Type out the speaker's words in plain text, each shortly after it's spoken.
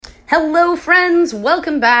Hello, friends.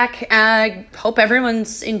 Welcome back. Hope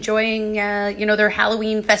everyone's enjoying, their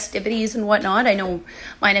Halloween festivities and whatnot. I know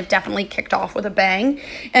mine have definitely kicked off with a bang.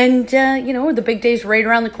 And, the big day's right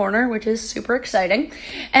around the corner, which is super exciting.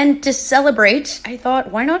 And to celebrate, I thought,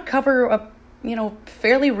 why not cover a,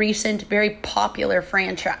 fairly recent, very popular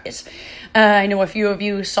franchise? I know a few of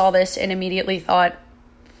you saw this and immediately thought,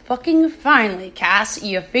 fucking finally, Cass,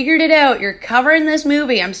 you figured it out. You're covering this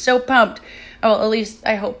movie. I'm so pumped. Oh, at least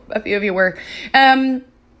I hope a few of you were. And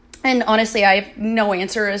honestly, I have no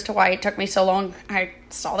answer as to why it took me so long. I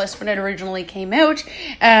saw this when it originally came out.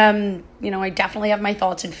 I definitely have my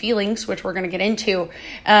thoughts and feelings, which we're going to get into.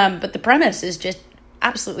 But the premise is just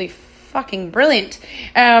absolutely fucking brilliant.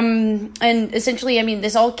 And essentially,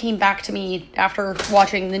 this all came back to me after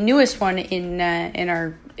watching the newest one in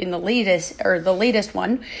the latest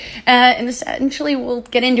one. And essentially, we'll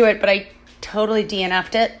get into it, but I totally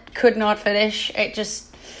DNF'd it. Could not finish.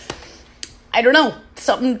 I don't know.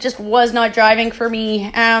 Something just was not driving for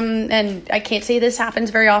me. And I can't say this happens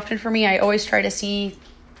very often for me. I always try to see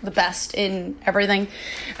the best in everything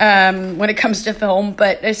when it comes to film.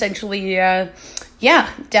 But essentially,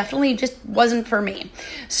 definitely just wasn't for me.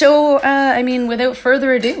 So, without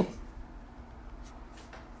further ado,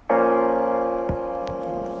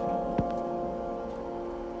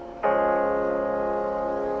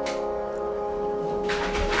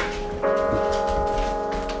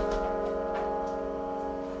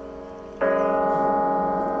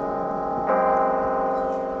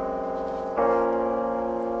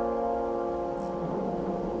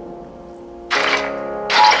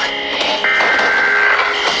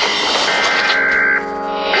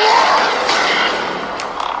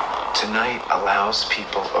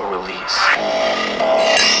 people a release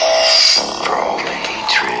for all the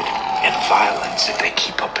hatred and violence that they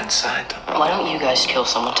keep up inside them. Why don't you guys kill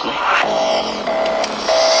someone tonight?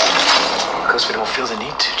 Because we don't feel the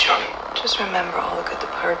need to, Johnny. Just remember all the good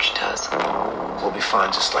the Purge does. We'll be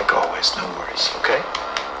fine just like always, no worries, okay?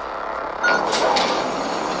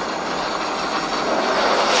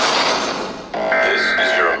 This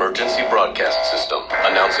is your emergency broadcast system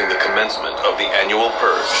announcing the commencement of the annual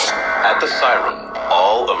Purge. At the siren,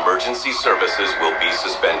 all emergency services will be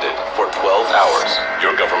suspended for 12 hours.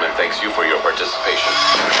 Your government thanks you for your participation.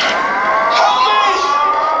 Help me!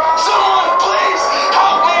 Someone, please!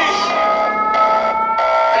 Help me!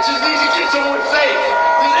 I just need to get someone safe.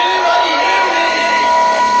 Does anybody hear me?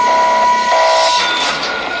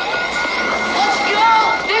 Let's go!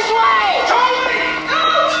 This way! Tony!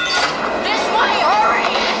 No! This way, hurry!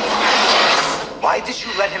 Why did you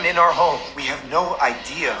let him in our home? We have no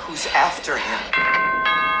idea who's after him.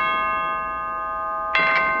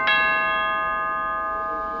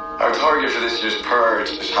 Our target for this year's Purge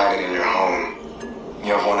is hiding in your home.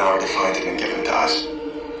 You have 1 hour to find him and give him to us,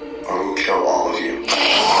 or we'll kill all of you.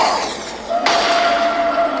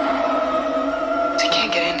 They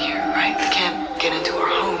can't get in here, right? They can't get into our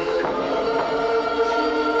home.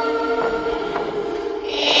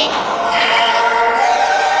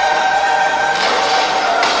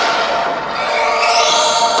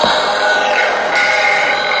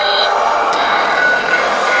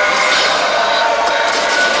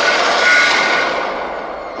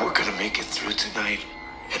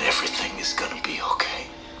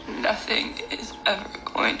 Nothing is ever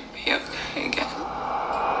going to be okay again.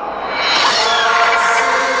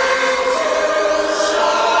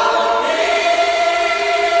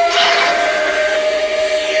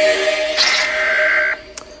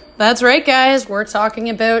 That's right, guys. We're talking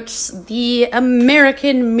about the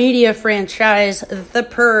American media franchise, The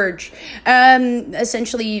Purge.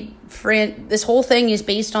 Essentially, this whole thing is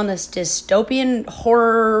based on this dystopian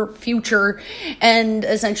horror future, and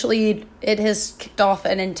essentially it has kicked off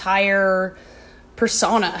an entire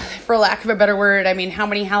persona, for lack of a better word. How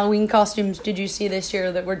many Halloween costumes did you see this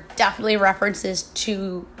year that were definitely references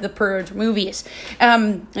to the Purge movies?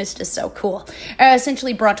 It's just so cool.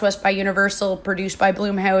 Essentially brought to us by Universal, produced by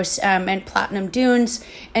Blumhouse and Platinum Dunes,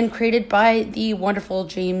 and created by the wonderful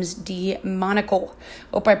James D. Monaco.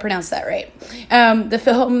 Hope I pronounced that right. The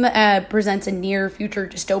film presents a near-future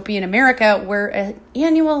dystopian America where an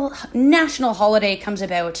annual national holiday comes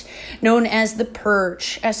about known as the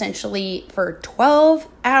Purge, essentially for 12 12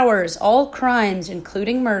 hours, all crimes,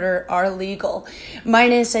 including murder, are legal.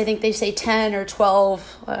 Minus, I think they say 10 or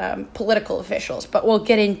 12 political officials, but we'll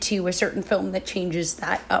get into a certain film that changes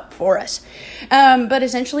that up for us. But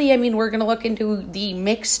essentially, I mean, we're going to look into the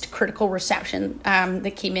mixed critical reception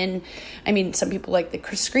that came in. I mean, some people liked the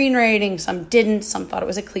screenwriting, some didn't, some thought it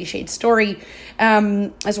was a cliched story,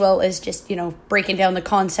 as well as just, you know, breaking down the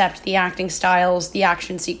concept, the acting styles, the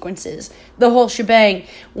action sequences, the whole shebang.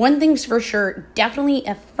 One thing's for sure, definitely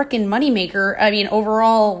a freaking moneymaker. I mean,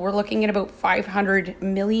 overall, we're looking at about $500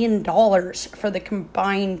 million for the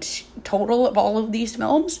combined total of all of these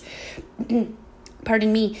films.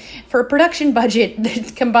 Pardon me. For a production budget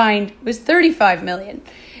that combined was $35 million.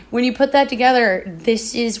 When you put that together,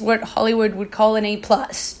 this is what Hollywood would call an A+.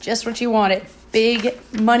 Just what you wanted. Big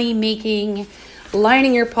money-making,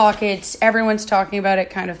 lining your pockets, everyone's talking about it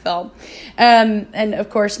kind of film. And of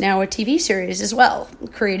course now a TV series as well,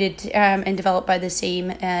 created and developed by the same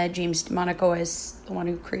James DeMonaco as the one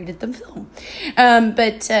who created the film.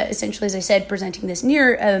 But essentially, as I said, presenting this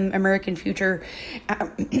near American future,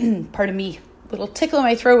 pardon me, little tickle in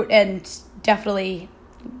my throat, and definitely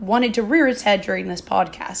wanted to rear its head during this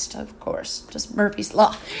podcast, of course, just Murphy's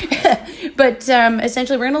Law. But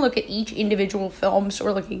essentially, we're going to look at each individual film. So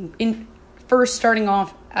we're looking in first, starting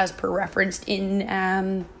off as per referenced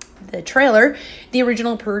in the trailer, the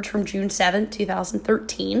original Purge from June 7th,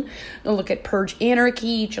 2013. We'll look at Purge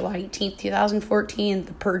Anarchy, July 18th, 2014,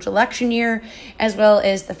 the Purge election year, as well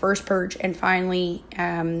as the first Purge. And finally,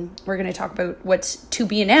 we're going to talk about what's to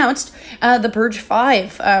be announced, the Purge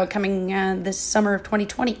 5, coming this summer of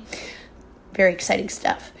 2020. Very exciting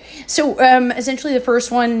stuff. So essentially, the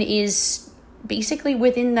first one is basically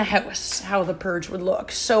within the house, how the Purge would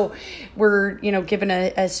look. So we're, you know, given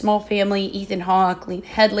a small family, Ethan Hawke, Lena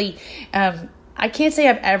Headey. I can't say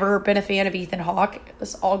I've ever been a fan of Ethan Hawke.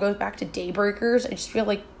 This all goes back to Daybreakers. I just feel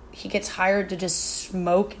like he gets hired to just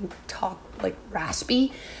smoke and talk like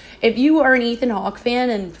raspy. If you are an Ethan Hawke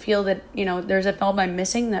fan and feel that, you know, there's a film I'm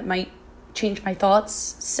missing that might change my thoughts,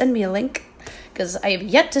 send me a link, because I have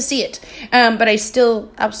yet to see it. But I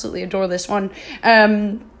still absolutely adore this one.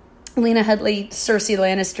 Lena Headey, Cersei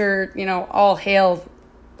Lannister, you know, all hail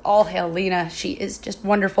Lena. She is just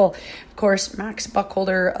wonderful. Of course, Max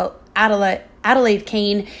Buckholder, Adelaide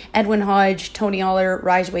Kane, Edwin Hodge, Tony Aller,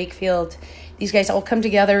 Rise Wakefield. These guys all come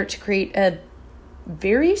together to create a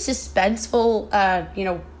very suspenseful, you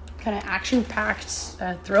know, kind of action-packed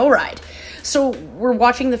thrill ride. So we're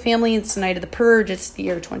watching the family. It's the night of the Purge. It's the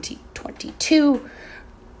year 2022.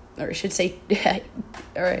 Or I should say,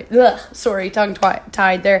 all right, sorry,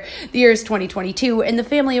 tongue-tied there. The year is 2022, and the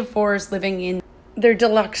family of four is living in their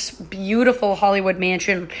deluxe, beautiful Hollywood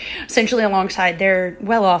mansion, essentially alongside their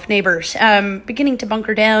well-off neighbors. Beginning to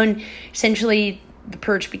bunker down, essentially, the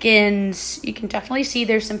Purge begins. You can definitely see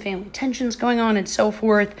there's some family tensions going on and so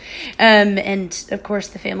forth. And, of course,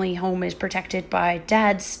 the family home is protected by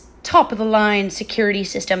Dad's top-of-the-line security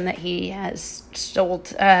system that he has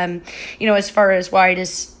sold, you know, as far as wide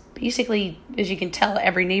as... Basically, as you can tell,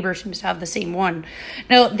 every neighbor seems to have the same one.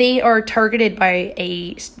 Now, they are targeted by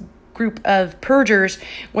a group of purgers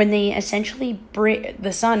when they essentially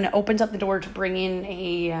the son opens up the door to bring in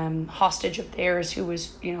a hostage of theirs who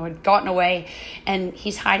was, you know, had gotten away, and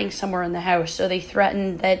he's hiding somewhere in the house. So they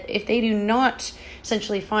threaten that if they do not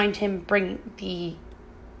essentially find him, bring the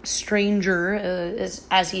stranger,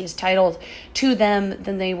 as he is titled, to them,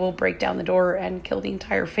 then they will break down the door and kill the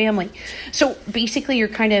entire family. So basically, you're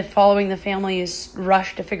kind of following the family's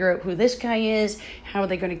rush to figure out who this guy is, how are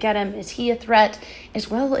they going to get him, is he a threat, as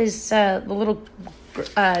well as the little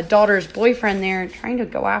daughter's boyfriend there trying to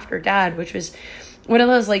go after Dad, which was one of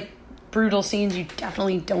those like brutal scenes you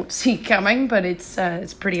definitely don't see coming, but it's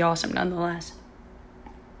pretty awesome nonetheless.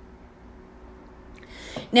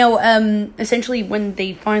 Now, essentially, when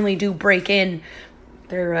they finally do break in,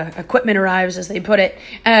 their equipment arrives, as they put it.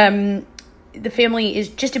 The family is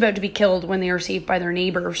just about to be killed when they are saved by their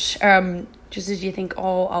neighbors. Just as you think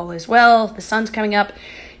all is well, the sun's coming up.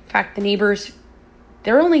 In fact, the neighbors,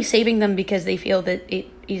 they're only saving them because they feel that it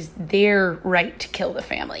is their right to kill the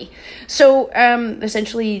family. So,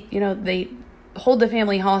 essentially, you know, they hold the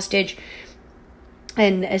family hostage.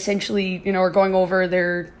 And essentially, you know, are going over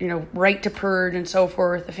their, you know, right to purge and so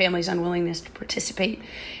forth, the family's unwillingness to participate,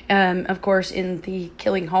 of course, in the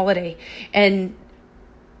killing holiday. And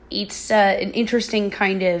it's an interesting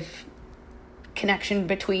kind of connection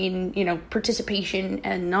between, you know, participation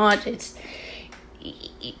and not. It's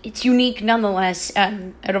unique nonetheless.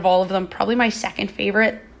 Out of all of them, probably my second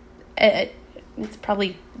favorite. it's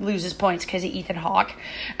probably loses points because of Ethan Hawke.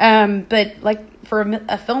 But like for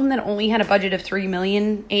a film that only had a budget of $3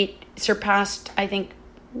 million, it surpassed, I think,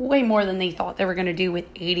 way more than they thought they were going to do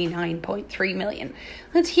with $89.3 million.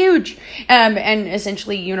 That's huge. And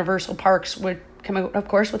essentially Universal Parks would come out, of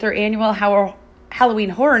course, with their annual Halloween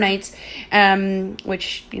Horror Nights,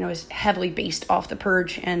 which, you know, is heavily based off The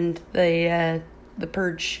Purge and the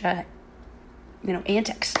Purge,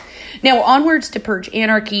 antics. Now, onwards to Purge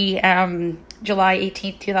Anarchy, July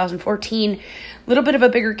 18th, 2014. A little bit of a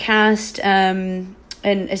bigger cast, and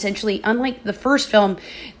essentially, unlike the first film,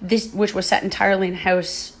 this, which was set entirely in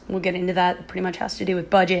house, we'll get into that. It pretty much has to do with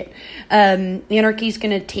budget. Anarchy is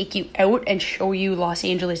going to take you out and show you Los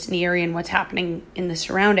Angeles and the area and what's happening in the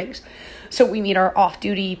surroundings. So we meet our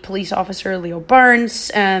off-duty police officer, Leo Barnes.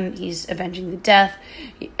 He's avenging the death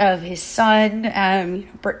of his son,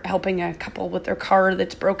 helping a couple with their car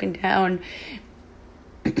that's broken down,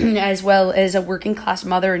 as well as a working class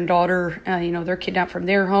mother and daughter. They're kidnapped from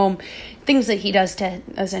their home. Things that he does to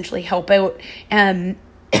essentially help out.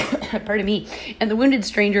 Pardon me. And the wounded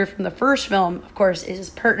stranger from the first film, of course, is his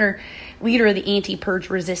partner, leader of the anti-purge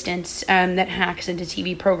resistance, that hacks into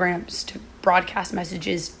TV programs to broadcast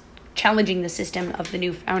messages challenging the system of the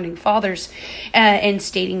new founding fathers, and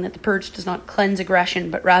stating that the purge does not cleanse aggression,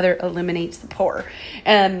 but rather eliminates the poor.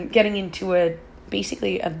 Getting into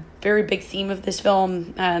basically a very big theme of this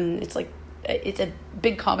film. It's a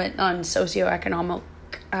big comment on socioeconomic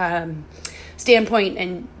standpoint,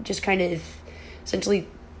 and just kind of essentially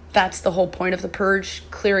that's the whole point of the purge,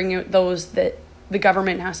 clearing out those that the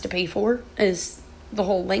government has to pay for is the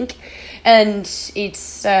whole link. And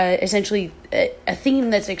it's essentially a theme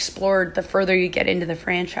that's explored the further you get into the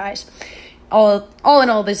franchise. All in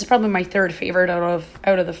all, this is probably my third favorite out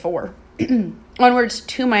of the four. Onwards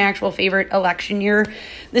to my actual favorite, Election Year.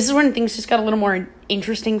 This is when things just got a little more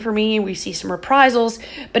interesting for me. We see some reprisals,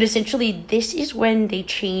 but essentially this is when they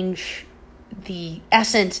change the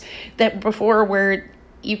essence that before, where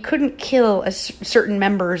you couldn't kill certain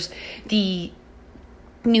members, the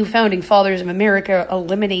new founding fathers of America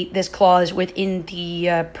eliminate this clause within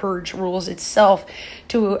the purge rules itself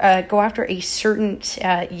to go after a certain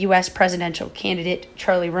U.S. presidential candidate,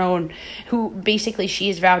 Charlie Roan, who basically she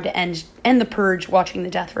has vowed to end the purge, watching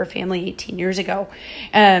the death of her family 18 years ago,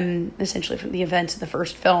 essentially from the events of the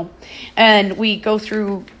first film. And we go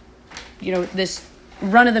through, this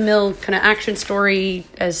run-of-the-mill kind of action story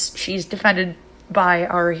as she's defended by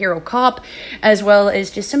our hero cop, as well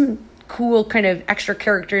as just some cool kind of extra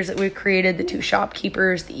characters that we've created, the two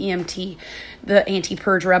shopkeepers, the EMT, the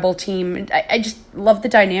anti-purge rebel team. I just love the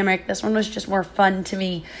dynamic. This one was just more fun to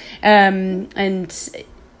me. And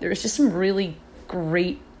there was just some really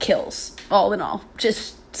great kills, all in all.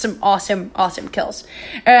 Just some awesome kills.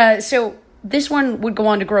 So this one would go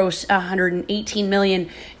on to gross $118 million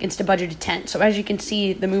against a budget of $10 million. So as you can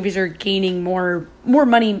see, the movies are gaining more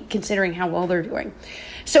money considering how well they're doing.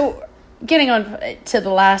 So getting on to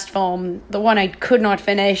the last film, the one I could not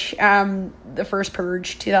finish, the first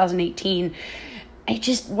Purge, 2018, it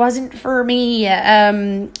just wasn't for me.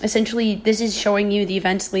 Essentially, this is showing you the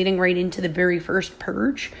events leading right into the very first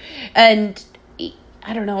Purge. And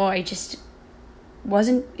I don't know, I just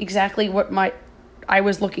wasn't exactly what I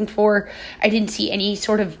was looking for. I didn't see any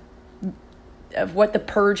sort of what the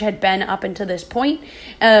Purge had been up until this point.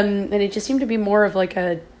 And it just seemed to be more of like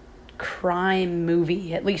a crime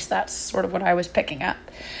movie. At least that's sort of what I was picking up.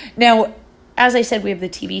 Now, as I said, we have the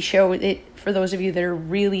TV show. For those of you that are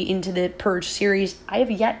really into the Purge series, I have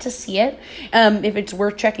yet to see it. If it's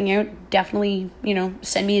worth checking out, definitely,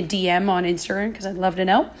 send me a DM on Instagram because I'd love to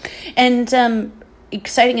know. And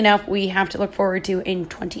exciting enough, we have to look forward to in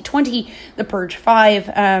 2020, the Purge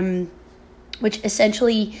 5, which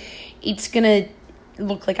essentially it's going to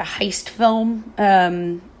look like a heist film,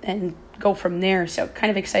 and go from there. So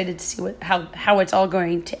kind of excited to see how it's all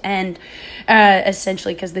going to end,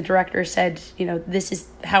 essentially, because the director said, this is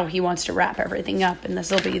how he wants to wrap everything up, and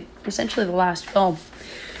this will be essentially the last film.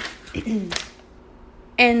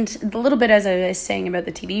 And the little bit, as I was saying about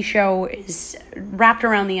the TV show, is wrapped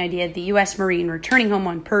around the idea of the U.S. Marine returning home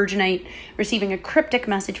on Purge night, receiving a cryptic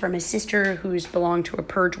message from his sister, who's belonged to a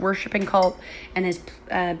Purge worshipping cult, and has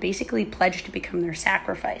basically pledged to become their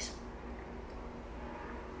sacrifice.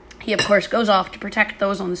 He, of course, goes off to protect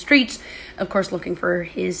those on the streets, of course, looking for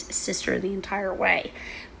his sister the entire way.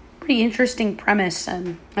 Pretty interesting premise,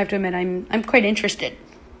 and I have to admit, I'm quite interested.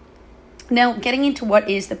 Now, getting into what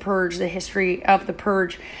is the Purge, the history of the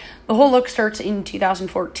Purge, the whole look starts in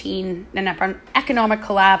 2014, and after economic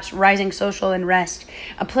collapse, rising social unrest,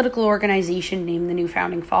 a political organization named the New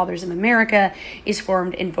Founding Fathers of America is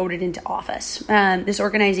formed and voted into office. This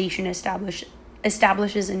organization established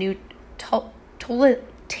establishes a new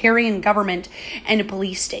totalitarian government and a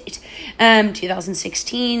police state.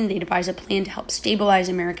 2016, they devise a plan to help stabilize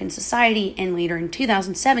American society, and later in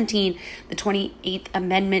 2017, the 28th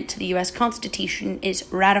Amendment to the U.S. Constitution is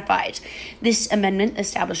ratified. This amendment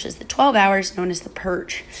establishes the 12 hours known as the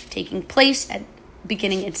Purge, taking place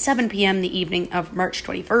beginning at 7 p.m. the evening of March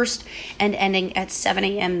 21st and ending at 7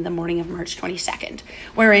 a.m. the morning of March 22nd,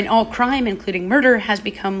 wherein all crime, including murder, has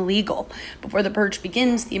become legal. Before the purge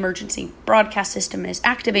begins, the emergency broadcast system is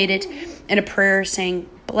activated and a prayer saying,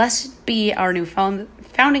 "Blessed be our new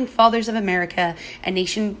founding fathers of America, a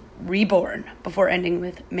nation reborn," before ending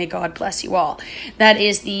with, "May God bless you all." That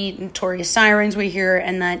is the notorious sirens we hear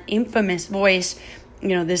and that infamous voice.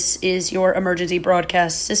 This is your emergency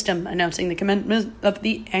broadcast system announcing the commencement of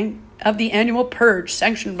the annual purge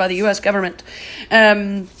sanctioned by the U.S. government.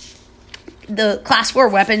 The class 4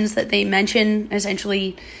 weapons that they mention,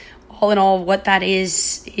 essentially, all in all, what that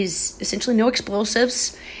is essentially no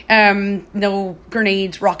explosives, no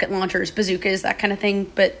grenades, rocket launchers, bazookas, that kind of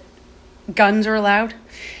thing, but guns are allowed.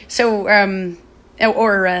 So,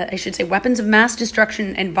 I should say weapons of mass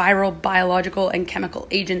destruction and viral, biological, and chemical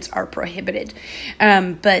agents are prohibited.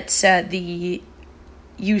 But the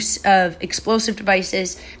use of explosive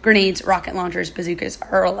devices, grenades, rocket launchers, bazookas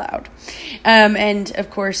are allowed. And,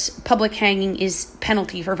 of course, public hanging is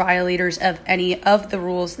penalty for violators of any of the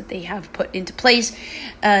rules that they have put into place,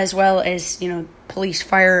 as well as, police,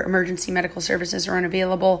 fire, emergency medical services are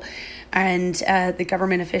unavailable, and the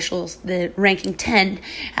government officials, the ranking 10,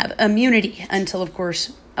 have immunity until, of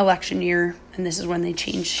course, election year, and this is when they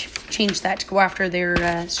change that to go after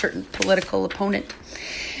their certain political opponent.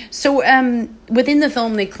 So within the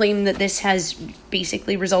film, they claim that this has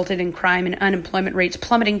basically resulted in crime and unemployment rates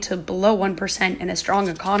plummeting to below 1% and a strong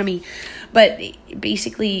economy, but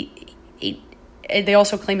basically they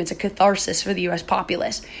also claim it's a catharsis for the U.S.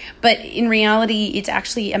 populace. But in reality, it's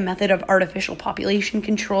actually a method of artificial population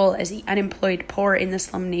control, as the unemployed, poor in the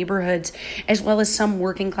slum neighborhoods, as well as some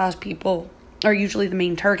working class people, are usually the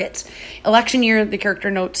main targets. Election year, the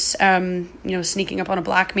character notes, sneaking up on a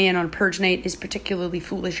black man on purge night is particularly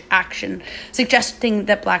foolish action, suggesting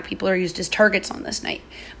that black people are used as targets on this night.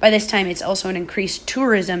 By this time, it's also an increased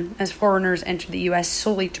tourism as foreigners enter the U.S.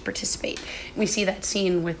 solely to participate. We see that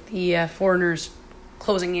scene with the foreigners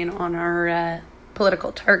closing in on our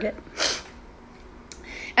political target.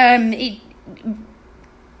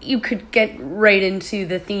 You could get right into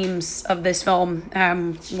the themes of this film,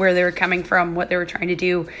 where they were coming from, what they were trying to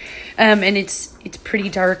do, and it's pretty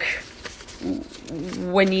dark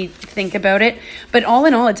when you think about it. But all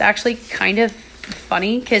in all, it's actually kind of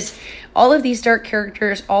funny, because all of these dark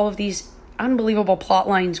characters, all of these unbelievable plot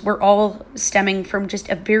lines, were all stemming from just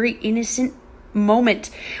a very innocent moment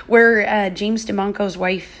where James DeMonco's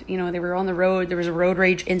wife, they were on the road, there was a road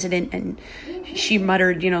rage incident, and she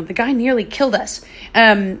muttered, the guy nearly killed us,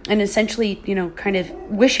 and essentially, kind of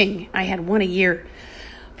wishing I had one a year.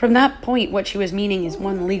 From that point, what she was meaning is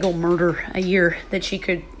one legal murder a year that she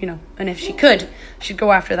could, and if she could, she'd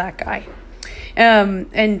go after that guy.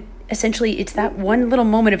 And essentially, it's that one little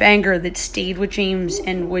moment of anger that stayed with James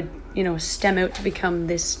and would, stem out to become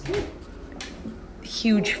this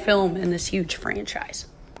huge film and this huge franchise.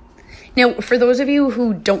 Now, for those of you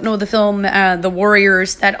who don't know the film, the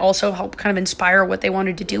warriors that also help kind of inspire what they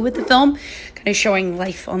wanted to do with the film, kind of showing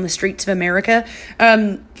life on the streets of America.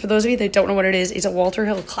 For those of you that don't know what it is, it's a Walter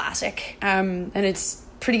Hill classic, and it's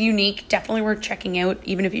pretty unique, definitely worth checking out,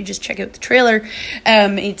 even if you just check out the trailer.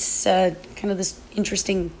 It's kind of this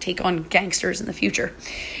interesting take on gangsters in the future.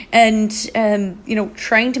 And,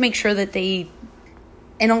 trying to make sure that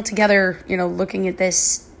and altogether, looking at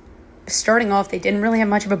this, starting off, they didn't really have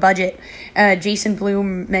much of a budget. Jason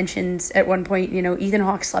Blum mentions at one point, Ethan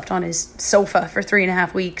Hawke slept on his sofa for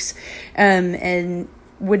 3.5 weeks, and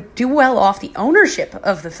would do well off the ownership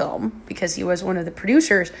of the film because he was one of the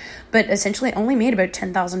producers, but essentially only made about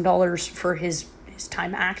 $10,000 for his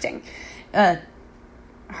time acting.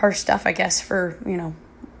 Harsh stuff, I guess, for,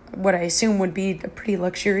 what I assume would be a pretty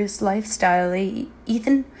luxurious lifestyle,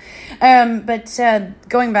 Ethan? But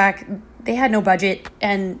going back, they had no budget,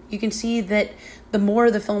 and you can see that the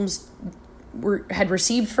more the films had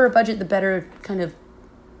received for a budget, the better kind of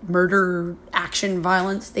murder, action,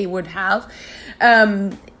 violence they would have.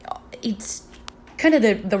 It's kind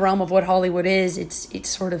of the realm of what Hollywood is. It's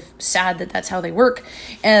sort of sad that that's how they work.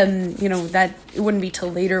 And, that it wouldn't be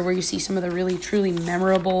till later where you see some of the really, truly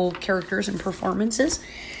memorable characters and performances.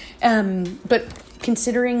 But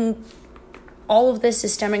considering all of this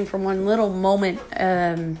is stemming from one little moment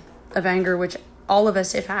of anger, which all of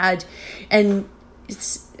us have had, and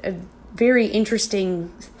it's a very interesting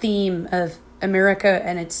theme of America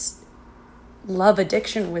and its love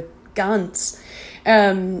addiction with guns,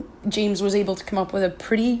 James was able to come up with a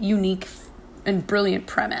pretty unique and brilliant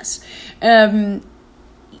premise.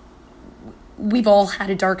 We've all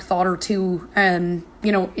had a dark thought or two.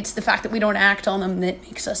 It's the fact that we don't act on them that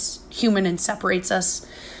makes us human and separates us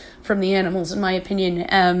from the animals, in my opinion.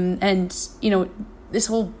 This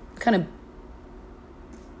whole kind of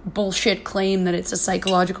bullshit claim that it's a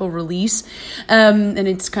psychological release, and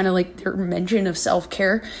it's kind of like their mention of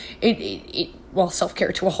self-care.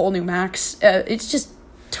 Self-care to a whole new max. It's just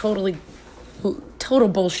total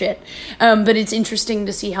bullshit. But it's interesting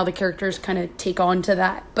to see how the characters kind of take on to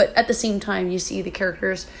that. But at the same time, you see the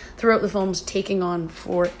characters throughout the films taking on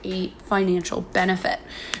for a financial benefit.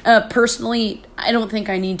 Personally, I don't think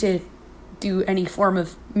I need to do any form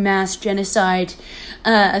of mass genocide.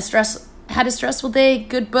 Had a stressful day,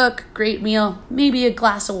 good book, great meal, maybe a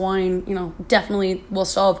glass of wine, definitely will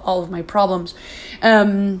solve all of my problems.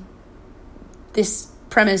 This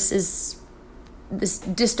premise is, this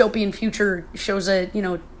dystopian future shows a,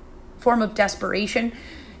 form of desperation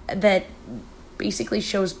that basically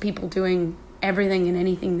shows people doing everything and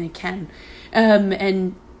anything they can.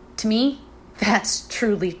 And to me, that's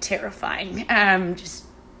truly terrifying. Just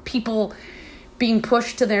people being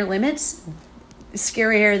pushed to their limits,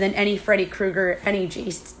 scarier than any Freddy Krueger, any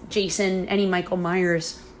Jason, any Michael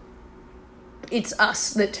Myers. It's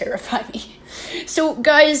us that terrify me. So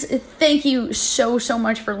guys, thank you so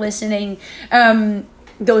much for listening.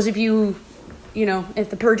 Those of you, if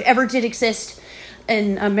the Purge ever did exist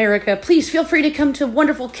in America, please feel free to come to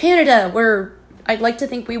wonderful Canada, where I'd like to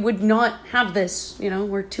think we would not have this.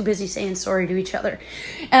 We're too busy saying sorry to each other.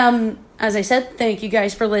 As I said, thank you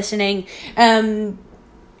guys for listening.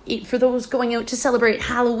 For those going out to celebrate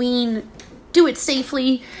Halloween, do it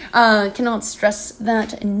safely. Cannot stress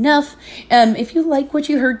that enough. If you like what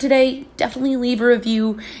you heard today, definitely leave a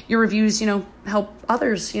review. Your reviews, help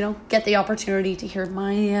others, get the opportunity to hear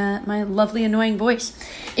my lovely, annoying voice.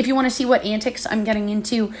 If you want to see what antics I'm getting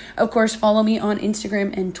into, of course, follow me on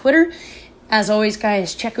Instagram and Twitter. As always,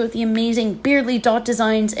 guys, check out the amazing Beardly Dot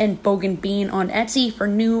Designs and Bogan Bean on Etsy for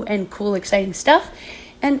new and cool, exciting stuff.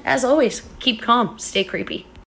 And as always, keep calm, stay creepy.